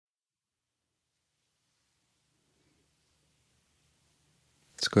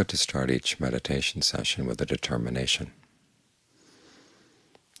good to start each meditation session with a determination.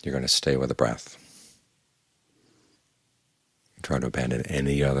 You're going to stay with the breath. Try to abandon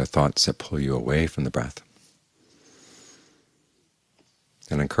any other thoughts that pull you away from the breath,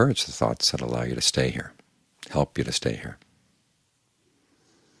 and encourage the thoughts that allow you to stay here, help you to stay here.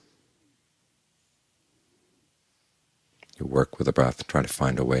 You work with the breath, try to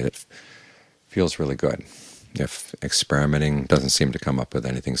find a way that feels really good. If experimenting doesn't seem to come up with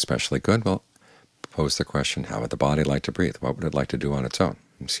anything especially good, well, pose the question, how would the body like to breathe? What would it like to do on its own?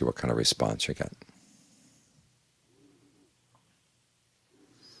 And see what kind of response you get.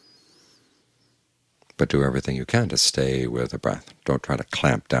 But do everything you can to stay with the breath. Don't try to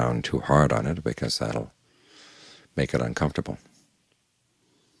clamp down too hard on it, because that'll make it uncomfortable.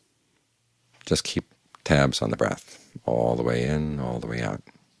 Just keep tabs on the breath, all the way in, all the way out.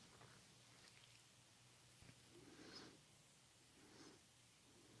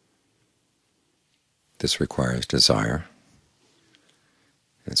 This requires desire.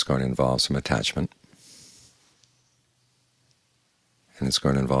 It's going to involve some attachment. And it's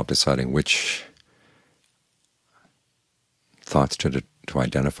going to involve deciding which thoughts to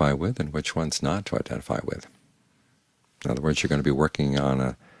identify with and which ones not to identify with. In other words, you're going to be working on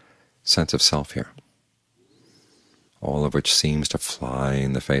a sense of self here, all of which seems to fly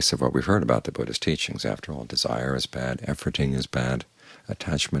in the face of what we've heard about the Buddha's teachings. After all, desire is bad, efforting is bad,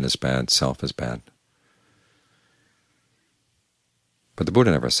 attachment is bad, self is bad. But the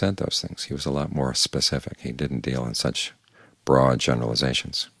Buddha never said those things. He was a lot more specific. He didn't deal in such broad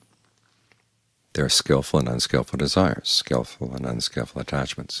generalizations. There are skillful and unskillful desires, skillful and unskillful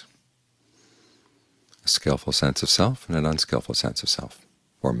attachments, a skillful sense of self and an unskillful sense of self,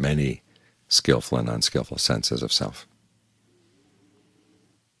 or many skillful and unskillful senses of self.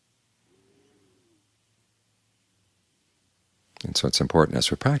 And so it's important as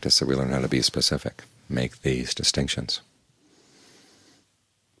we practice that we learn how to be specific, make these distinctions,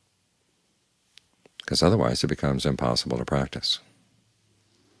 because otherwise it becomes impossible to practice.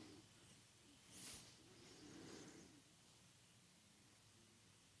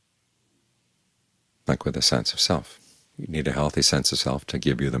 Like with a sense of self. You need a healthy sense of self to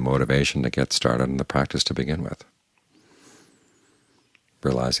give you the motivation to get started in the practice to begin with,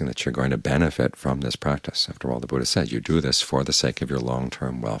 realizing that you're going to benefit from this practice. After all, the Buddha said you do this for the sake of your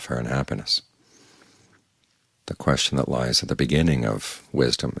long-term welfare and happiness. The question that lies at the beginning of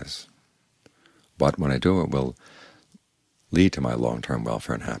wisdom is, what, when I do it, will lead to my long-term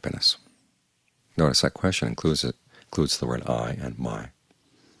welfare and happiness? Notice that question includes the word I and my.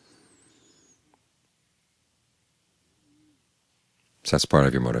 So that's part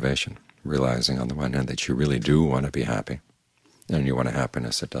of your motivation, realizing on the one hand that you really do want to be happy, and you want a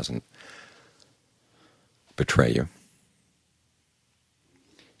happiness that doesn't betray you,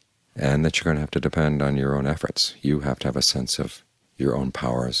 and that you're going to have to depend on your own efforts. You have to have a sense of your own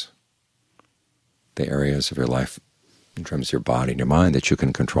powers, the areas of your life in terms of your body and your mind that you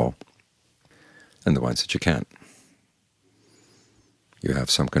can control, and the ones that you can't. You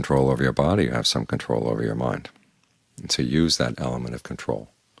have some control over your body, you have some control over your mind. And so use that element of control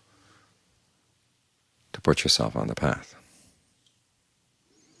to put yourself on the path.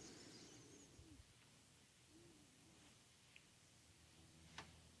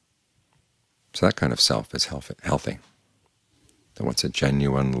 So that kind of self is healthy, that wants a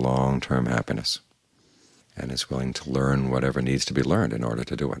genuine long-term happiness and is willing to learn whatever needs to be learned in order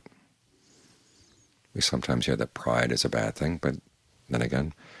to do it. We sometimes hear that pride is a bad thing, but then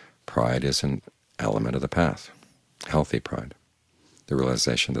again, pride is an element of the path. Healthy pride, the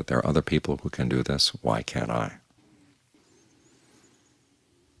realization that there are other people who can do this, why can't I?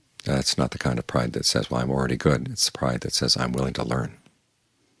 That's not the kind of pride that says, well, I'm already good. It's the pride that says, I'm willing to learn.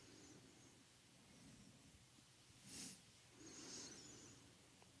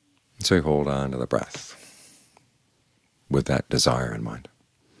 And so you hold on to the breath with that desire in mind.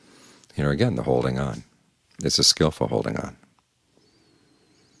 Here again, the holding on. It's a skillful holding on.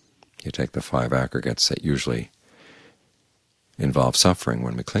 You take the 5 aggregates that usually involve suffering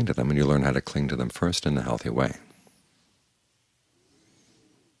when we cling to them, and you learn how to cling to them first in a healthy way.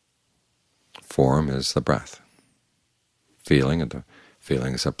 Form is the breath. Feeling, the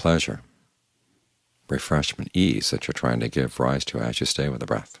feelings of pleasure, refreshment, ease that you're trying to give rise to as you stay with the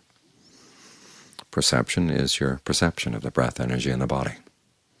breath. Perception is your perception of the breath energy in the body.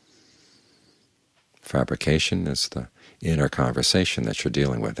 Fabrication is the inner conversation that you're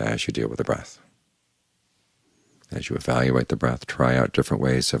dealing with as you deal with the breath. As you evaluate the breath, try out different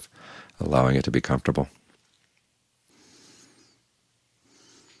ways of allowing it to be comfortable.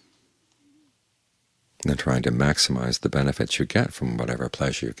 and then trying to maximize the benefits you get from whatever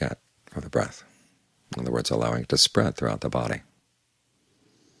pleasure you get from the breath. In other words, allowing it to spread throughout the body.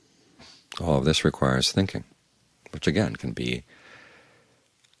 All of this requires thinking, which again can be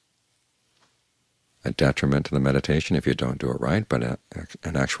a detriment to the meditation if you don't do it right, but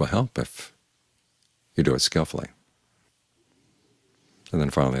an actual help if you do it skillfully. And then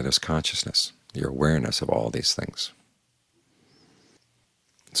finally there's consciousness, your awareness of all these things.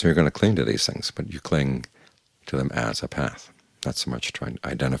 So you're going to cling to these things, but you cling to them as a path, not so much trying to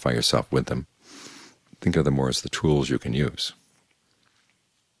identify yourself with them. Think of them more as the tools you can use,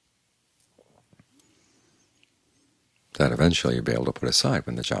 that eventually you'll be able to put aside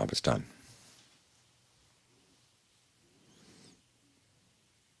when the job is done.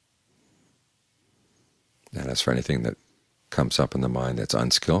 And as for anything that comes up in the mind that's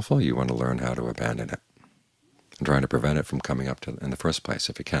unskillful, you want to learn how to abandon it, and try to prevent it from coming up in the first place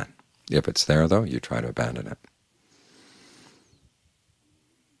if you can. If it's there, though, you try to abandon it.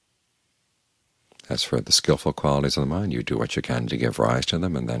 As for the skillful qualities of the mind, you do what you can to give rise to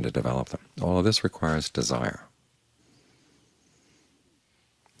them and then to develop them. All of this requires desire.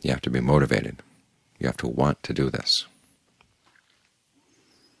 You have to be motivated. You have to want to do this.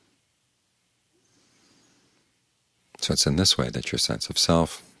 So it's in this way that your sense of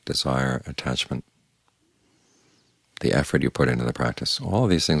self, desire, attachment, the effort you put into the practice, all of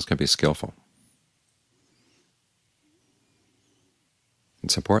these things can be skillful.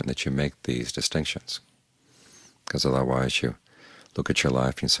 It's important that you make these distinctions, because otherwise you look at your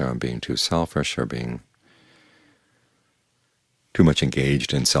life and you say, I'm being too selfish or being too much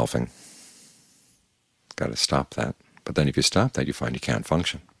engaged in selfing. Got to stop that. But then if you stop that, you find you can't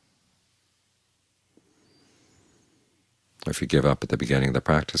function. Or if you give up at the beginning of the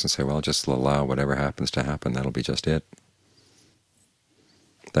practice and say, well, just allow whatever happens to happen, that'll be just it,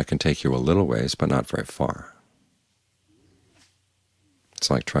 that can take you a little ways, but not very far. It's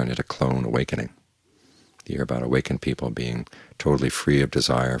like trying to clone awakening. You hear about awakened people being totally free of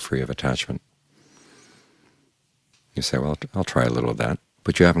desire, free of attachment. You say, well, I'll try a little of that,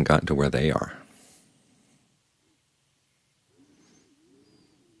 but you haven't gotten to where they are.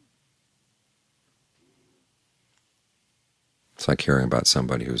 It's like hearing about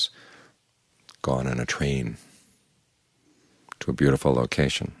somebody who's gone on a train to a beautiful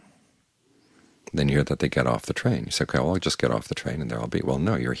location. Then you hear that they get off the train. You say, okay, well, I'll just get off the train and there I'll be. Well,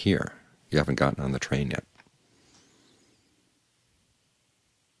 no, you're here. You haven't gotten on the train yet.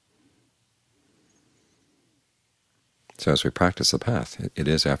 So as we practice the path, it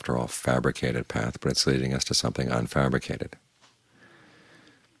is, after all, a fabricated path, but it's leading us to something unfabricated,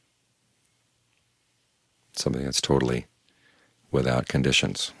 something that's totally without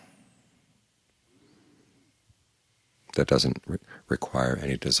conditions, that doesn't require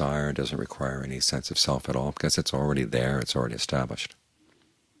any desire, doesn't require any sense of self at all, because it's already there, it's already established.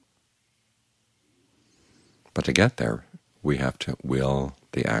 But to get there, we have to will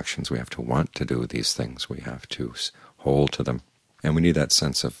the actions, we have to want to do these things, we have to hold to them, and we need that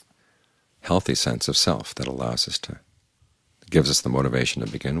healthy sense of self that allows us to, gives us the motivation to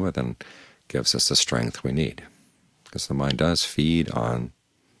begin with and gives us the strength we need. Because the mind does feed on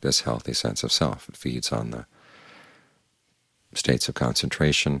this healthy sense of self. It feeds on the states of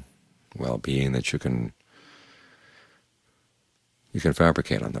concentration, well-being that you can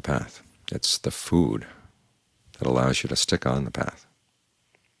fabricate on the path. It's the food that allows you to stick on the path.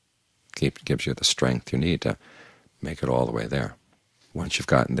 Gives you the strength you need to make it all the way there. Once you've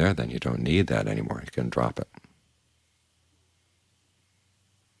gotten there, then you don't need that anymore. You can drop it.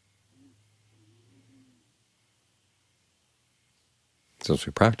 So as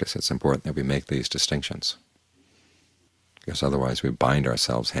we practice, it's important that we make these distinctions, because otherwise we bind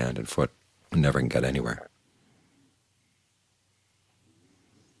ourselves hand and foot and never can get anywhere.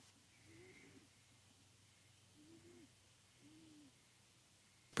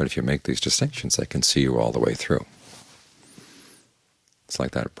 But if you make these distinctions, they can see you all the way through. It's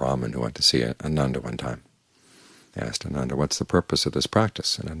like that Brahmin who went to see Ananda one time. He asked Ananda, what's the purpose of this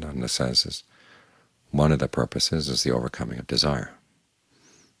practice? And Ananda says, one of the purposes is the overcoming of desire.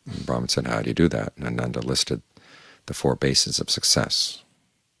 And Brahman said, how do you do that? And Ananda listed the 4 bases of success,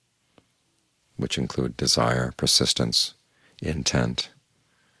 which include desire, persistence, intent,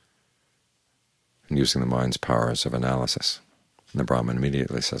 and using the mind's powers of analysis. And the Brahman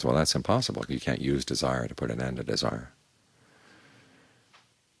immediately says, well, that's impossible. You can't use desire to put an end to desire.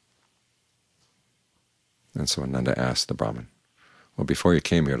 And so Ananda asked the Brahman, well, before you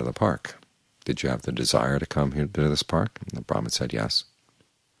came here to the park, did you have the desire to come here to this park? And the Brahman said yes.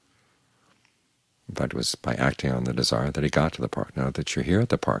 In fact, it was by acting on the desire that he got to the park. Now that you're here at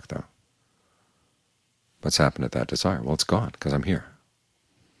the park, though, What's happened to that desire? Well, it's gone because I'm here.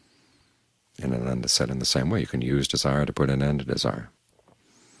 And Ananda said in the same way, you can use desire to put an end to desire.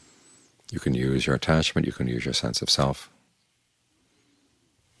 You can use your attachment, you can use your sense of self,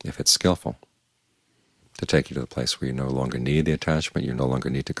 if it's skillful, to take you to the place where you no longer need the attachment, you no longer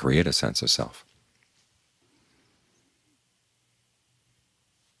need to create a sense of self.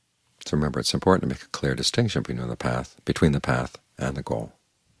 So remember, it's important to make a clear distinction between the path and the goal.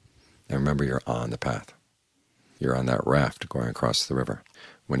 And remember, you're on the path. You're on that raft going across the river.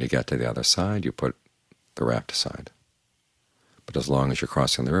 When you get to the other side, you put the raft aside. But as long as you're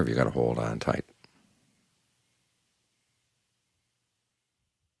crossing the river, you've got to hold on tight.